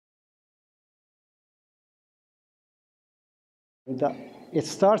It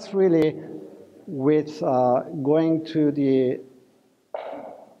starts really with going to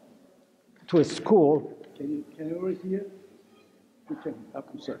a school. Can you read here?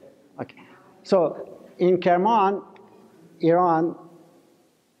 I'm sorry. Okay. So in Kerman, Iran,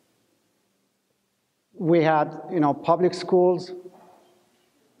 we had public schools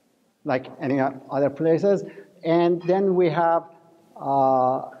like any other places, and then we have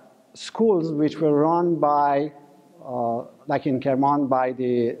schools which were run by, like in Kerman, by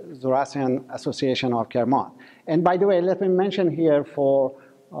the Zoroastrian Association of Kerman. And by the way, let me mention here for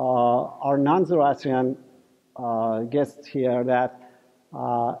our non-Zoroastrian guests here that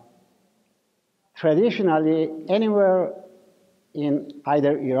traditionally anywhere in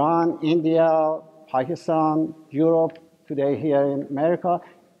either Iran, India, Pakistan, Europe, today here in America,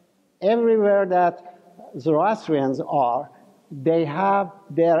 everywhere that Zoroastrians are, they have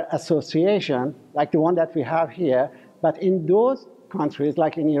their association, like the one that we have here, but in those countries,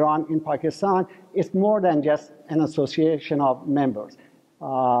 like in Iran, in Pakistan, it's more than just an association of members.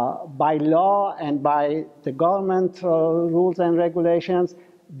 By law and by the government rules and regulations,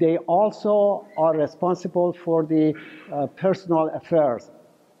 they also are responsible for the personal affairs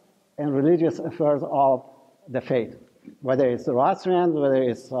and religious affairs of the faith, whether it's Zoroastrians, whether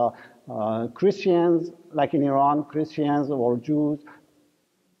it's Christians, like in Iran, Christians or Jews.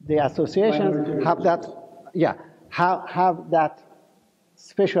 The associations have that, have that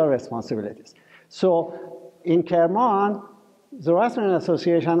special responsibilities. So in Kerman, Zoroastrian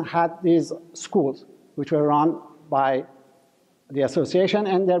Association had these schools which were run by the association,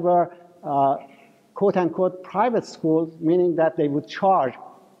 and there were quote-unquote private schools, meaning that they would charge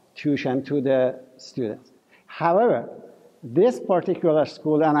tuition to the students. However, this particular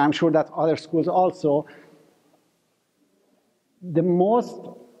school, and I'm sure that other schools also, the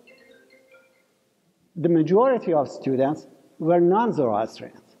majority of students were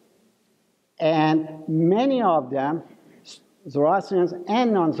non-Zoroastrians. And many of them, Zoroastrians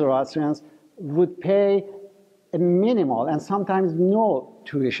and non-Zoroastrians, would pay a minimal and sometimes no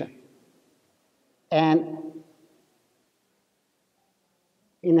tuition. And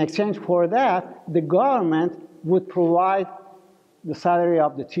in exchange for that, the government would provide the salary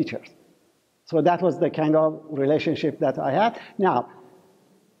of the teachers. So that was the kind of relationship that I had. Now,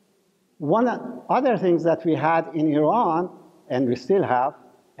 one other things that we had in Iran, and we still have,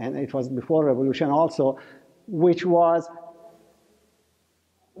 and it was before revolution also, which was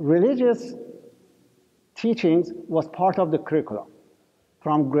religious teachings was part of the curriculum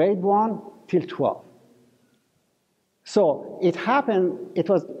from grade 1 till 12. So it happened, it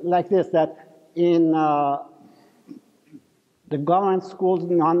was like this, that in the government schools,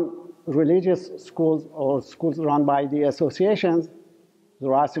 non-religious schools, or schools run by the associations,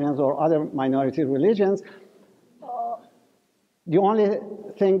 Zoroastrians or other minority religions, the only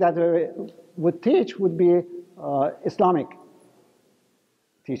thing that we would teach would be Islamic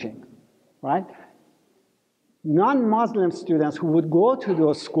teaching, right? Non-Muslim students who would go to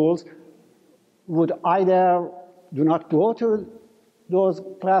those schools would either do not go to those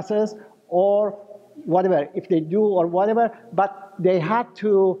classes or whatever, if they do or whatever, but they had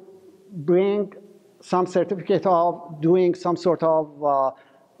to bring some certificate of doing some sort of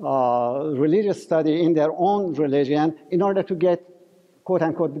religious study in their own religion in order to get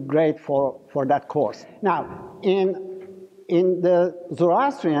quote-unquote grade for that course. Now, in the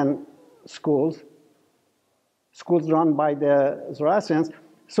Zoroastrian schools run by the Zoroastrians,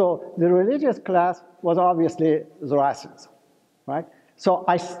 so the religious class was obviously Zoroastrians, right? So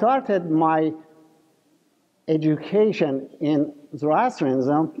I started my education in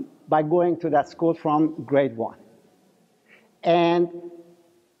Zoroastrianism by going to that school from grade 1. And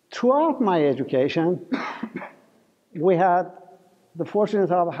throughout my education, we had the fortune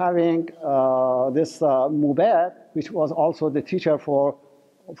of having this Mubed, which was also the teacher for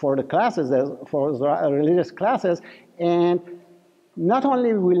the classes, for religious classes. And not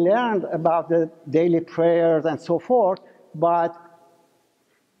only we learned about the daily prayers and so forth, but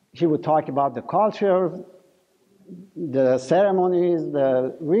he would talk about the culture, the ceremonies,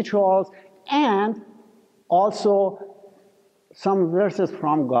 the rituals, and also some verses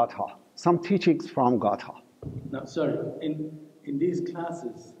from Gatha, some teachings from Gatha. Now, sorry, in these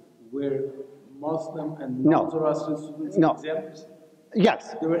classes, were Muslim and non-Zoroastrian students exempt?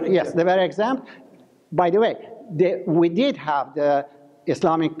 Yes, they were exempt. By the way, we did have the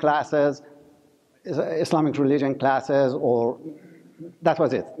Islamic classes, Islamic religion classes, or that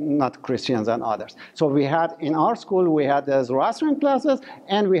was it, not Christians and others. So we had, in our school, we had the Zoroastrian classes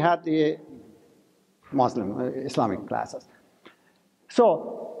and we had the Muslim, Islamic classes.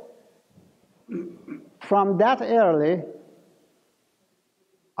 So from that early,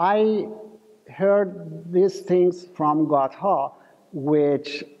 I heard these things from Gotha,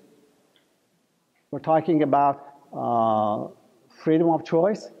 which we're talking about freedom of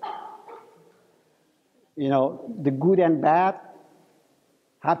choice, the good and bad,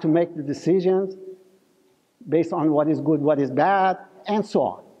 have to make the decisions based on what is good, what is bad, and so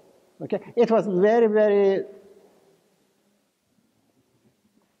on. Okay, it was very, very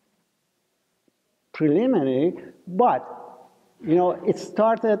preliminary, but it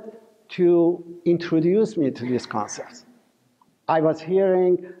started to introduce me to these concepts. I was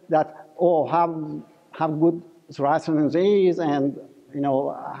hearing that, how good Zoroastrianism is, and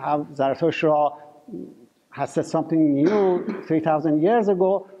how Zarathustra has said something new 3,000 years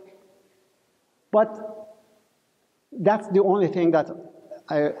ago, but that's the only thing that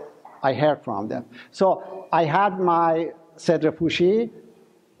I heard from them. So I had my Sedra Pushi.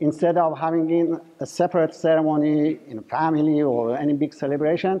 Instead of having a separate ceremony in a family or any big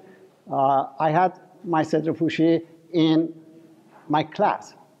celebration, I had my Sedra Pushi in my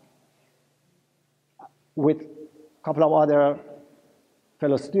class with a couple of other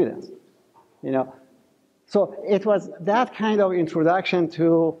fellow students, So it was that kind of introduction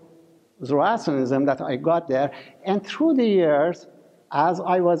to Zoroastrianism that I got there. And through the years, as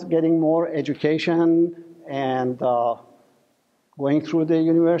I was getting more education and going through the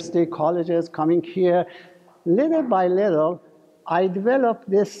university, colleges, coming here, little by little, I developed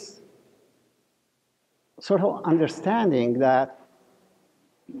this sort of understanding that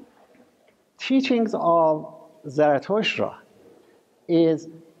teachings of Zarathustra is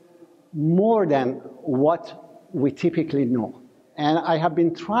more than what we typically know. And I have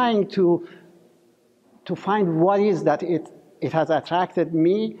been trying to find what is that it has attracted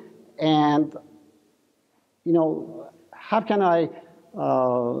me, and how can I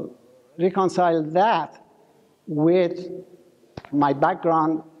reconcile that with my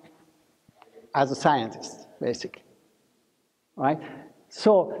background as a scientist, basically, right?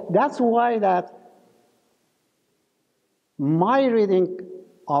 So that's why that my reading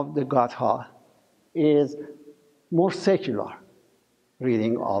of the Gatha is more secular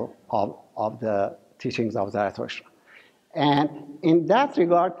reading of the teachings of Zarathustra. And in that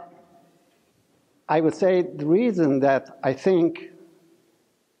regard, I would say the reason that I think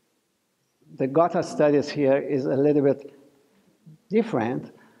the Gatha studies here is a little bit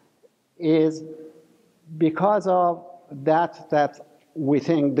different is because of that we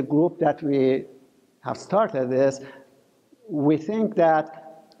think the group that we have started this, we think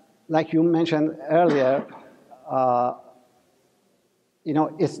that, like you mentioned earlier,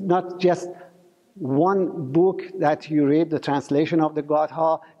 it's not just one book that you read, the translation of the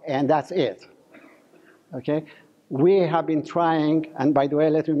Gatha, and that's it. Okay? We have been trying, and by the way,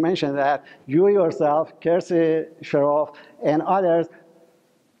 let me mention that you yourself, Kersi Sharoff, and others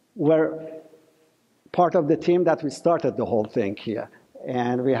were part of the team that we started the whole thing here.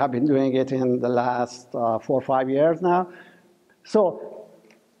 And we have been doing it in the last 4 or 5 years now. So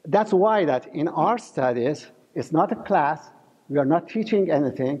that's why that in our studies, it's not a class, we are not teaching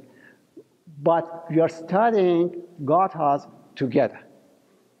anything, but we are studying Gathas together.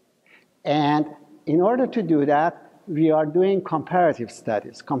 And in order to do that, we are doing comparative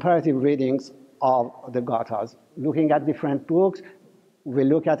studies, comparative readings of the Gathas, looking at different books. We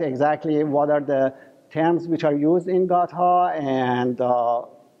look at exactly what are the terms which are used in Gatha, and how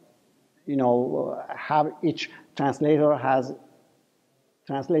each translator has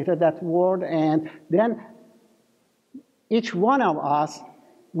translated that word, and then each one of us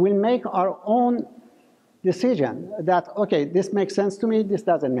will make our own decision that, okay, this makes sense to me, this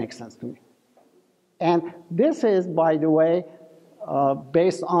doesn't make sense to me. And this is, by the way,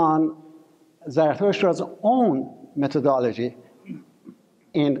 based on Zarathustra's own methodology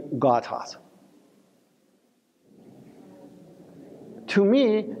in Gathas. To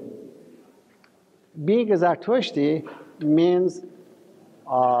me, being a Zaratushti means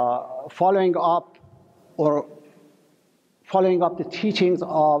following up the teachings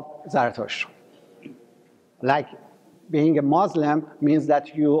of Zarathustra. Like being a Muslim means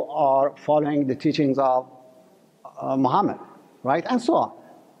that you are following the teachings of Muhammad, right? And so on,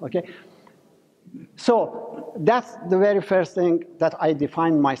 okay? So that's the very first thing that I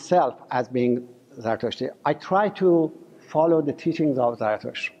define myself as being Zarathustri. I try to follow the teachings of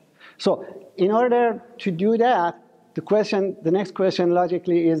Zarathustra. So in order to do that, the next question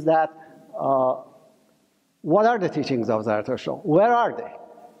logically is that, what are the teachings of Zarathustra? Where are they?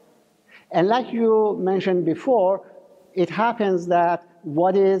 And like you mentioned before, it happens that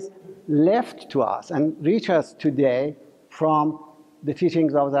what is left to us and reach us today from the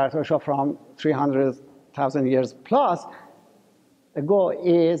teachings of Zarathustra from 300,000 years plus ago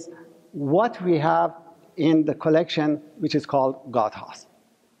is what we have in the collection, which is called Gathas.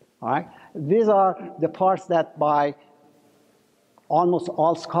 All right? These are the parts that by almost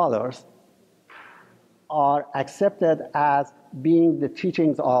all scholars are accepted as being the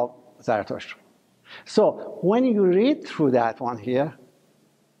teachings of Zarathustra. So when you read through that one here,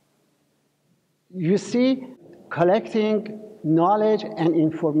 you see collecting knowledge and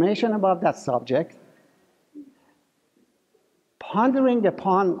information about that subject, pondering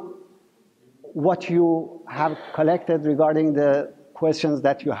upon what you have collected regarding the questions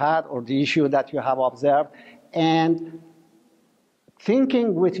that you had or the issue that you have observed, and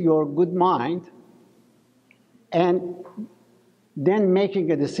thinking with your good mind, and then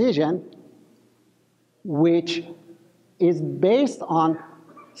making a decision which is based on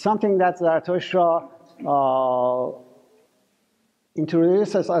something that Zarathustra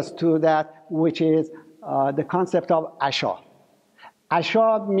introduces us to, that which is the concept of Asha.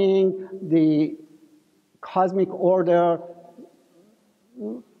 Asha meaning the cosmic order,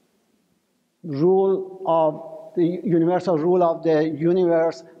 rule of the universal rule of the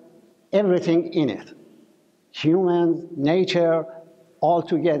universe, everything in it. Humans, nature, all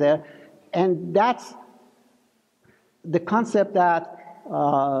together. And that's the concept that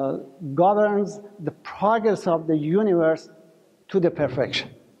governs the progress of the universe to the perfection.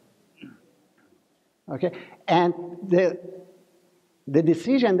 Okay? And the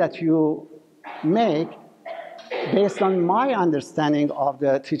decision that you make, based on my understanding of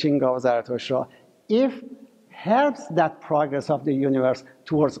the teaching of Zarathustra, if helps that progress of the universe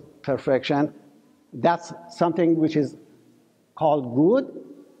towards perfection, that's something which is called good.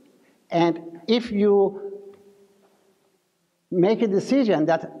 And if you make a decision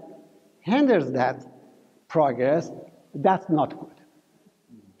that hinders that progress, that's not good.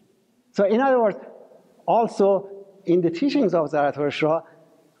 So in other words, also in the teachings of Zarathustra,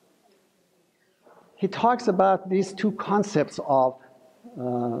 he talks about these two concepts of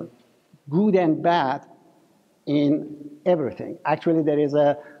good and bad in everything. Actually, there is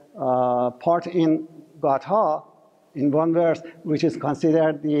a part in Gatha, in one verse, which is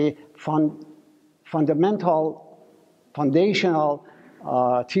considered the foundational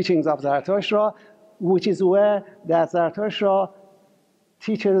teachings of Zarathustra, which is where that Zarathustra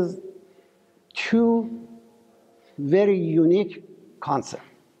teaches two very unique concepts.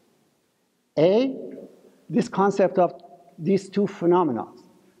 A, this concept of these two phenomena,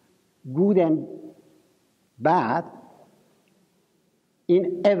 good and bad,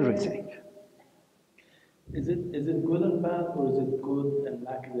 in everything. Is it good and bad, or is it good and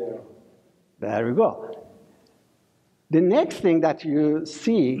lack thereof? There we go. The next thing that you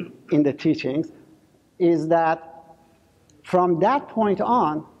see in the teachings is that from that point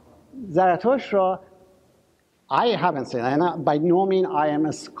on, Zarathustra, I haven't seen, and by no means I am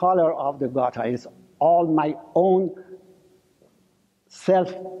a scholar of the Gatha. It's all my own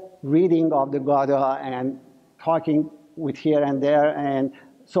self-reading of the Gatha and talking with here and there. And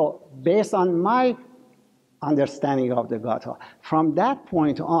so based on my understanding of the Gatha, from that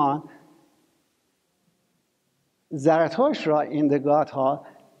point on, Zarathustra in the Gatha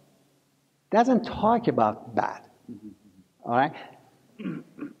doesn't talk about bad. All right?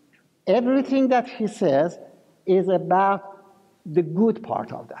 Everything that he says is about the good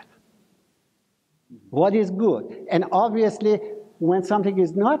part of that. What is good? And obviously, when something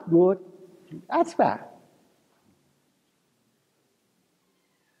is not good, that's bad.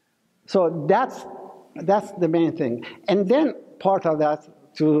 So that's the main thing. And then part of that,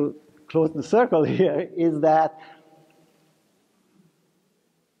 to close the circle here, is that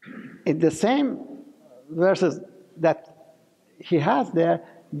in the same verses that he has there,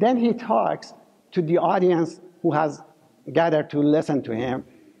 then he talks to the audience who has gathered to listen to him.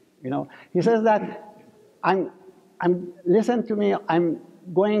 You know, he says that listen to me, I'm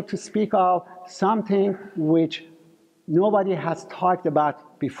going to speak of something which nobody has talked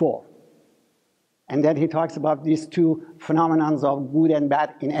about before. And then he talks about these two phenomena of good and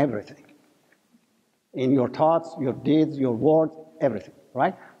bad in everything. In your thoughts, your deeds, your words, everything,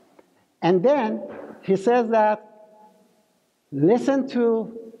 right? And then he says that, listen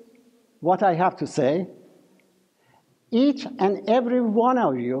to what I have to say. Each and every one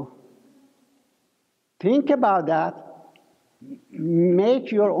of you, think about that,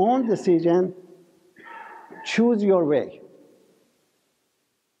 make your own decision, choose your way.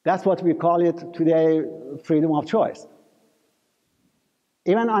 That's what we call it today, freedom of choice.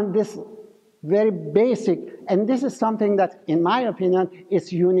 Even on this very basic, and this is something that, in my opinion,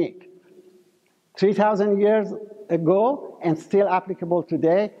 is unique. 3,000 years ago and still applicable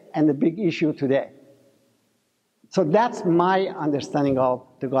today, and the big issue today. So that's my understanding of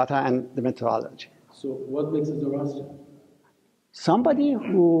the Gatha and the methodology. So what makes a Zoroastrian? Somebody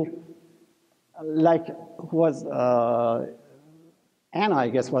who, like, who was, Anna, I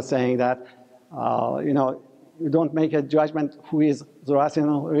guess, was saying that, you don't make a judgment who is Zoroastrian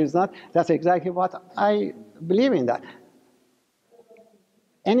or who is not. That's exactly what I believe in that.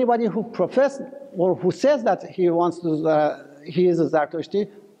 Anybody who professes or who says that he wants to, he is a Zarathushtri,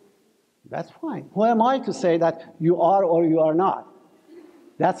 that's fine. Who am I to say that you are or you are not?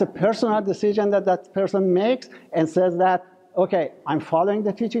 That's a personal decision that that person makes and says that, okay, I'm following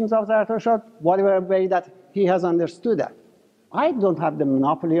the teachings of Zarathustra, whatever way that he has understood that. I don't have the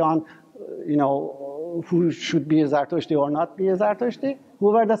monopoly on, who should be a Zarathushtri or not be a Zarathushtri.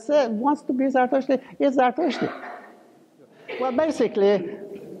 Whoever that wants to be Zarathushtri is Zarathushtri. Well, basically,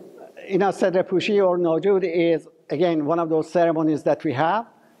 Sedra Pushi or Nojud is, again, one of those ceremonies that we have.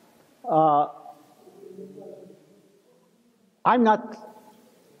 I'm not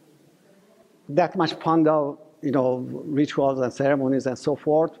that much fond of, rituals and ceremonies and so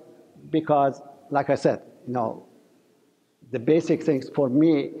forth, because, like I said, the basic things for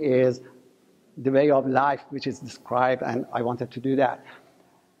me is the way of life which is described, and I wanted to do that.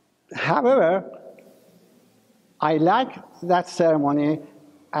 However, I like that ceremony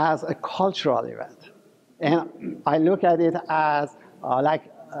as a cultural event, and I look at it as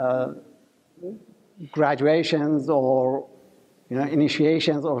graduations or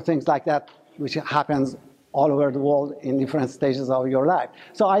initiations or things like that, which happens all over the world in different stages of your life.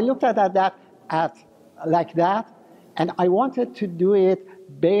 So I looked at that like that, and I wanted to do it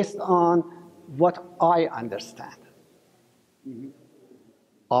based on what I understand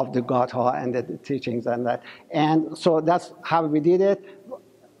of the Gatha and the teachings and that. And so that's how we did it.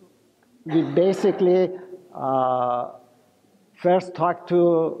 We basically first talked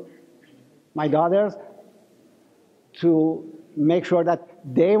to my daughters to make sure that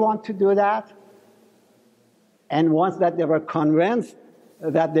they want to do that. And once that they were convinced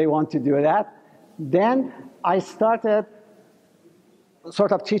that they want to do that, then I started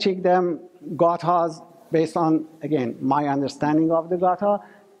sort of teaching them Gathas based on, again, my understanding of the Gatha.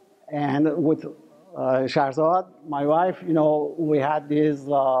 And with Shahrzad, my wife, we had these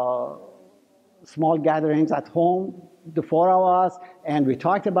small gatherings at home, the four of us, and we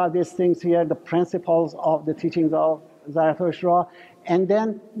talked about these things here, the principles of the teachings of Zarathustra, and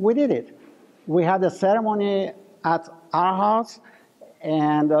then we did it. We had a ceremony at our house,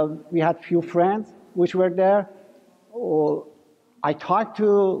 and we had few friends which were there. I talked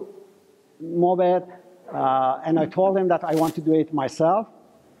to Mobed, and I told him that I want to do it myself,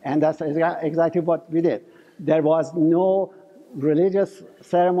 and that's exactly what we did. There was no religious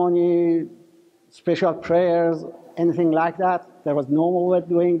ceremony, special prayers, anything like that. There was no Mobed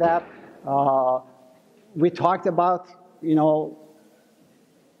doing that. We talked about,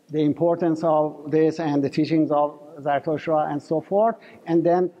 the importance of this and the teachings of Zarathustra and so forth. And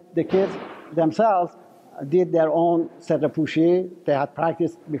then the kids themselves did their own Sedra Pushi. They had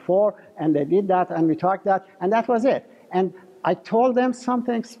practiced before, and they did that, and we talked that, and that was it. And I told them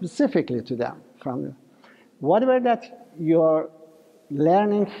something specifically to them from whatever that you're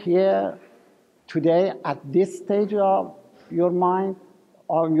learning here today at this stage of your mind,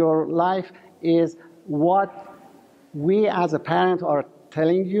 of your life, is what we as a parent are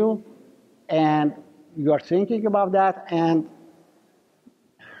telling you, and you are thinking about that, and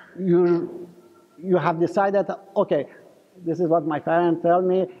you have decided, okay, this is what my parents tell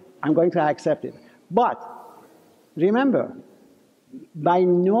me, I'm going to accept it. But remember, by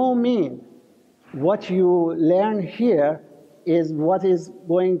no means what you learn here is what is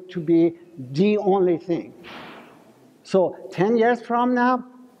going to be the only thing. So 10 years from now,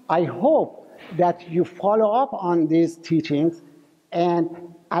 I hope that you follow up on these teachings, and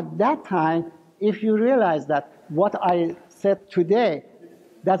at that time, if you realize that what I said today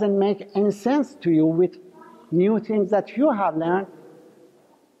doesn't make any sense to you with new things that you have learned,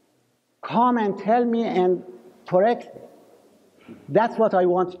 come and tell me and correct it. That's what I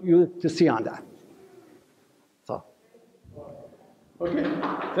want you to see on that. So. Okay,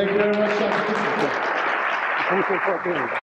 thank you very much. Thank you for being here.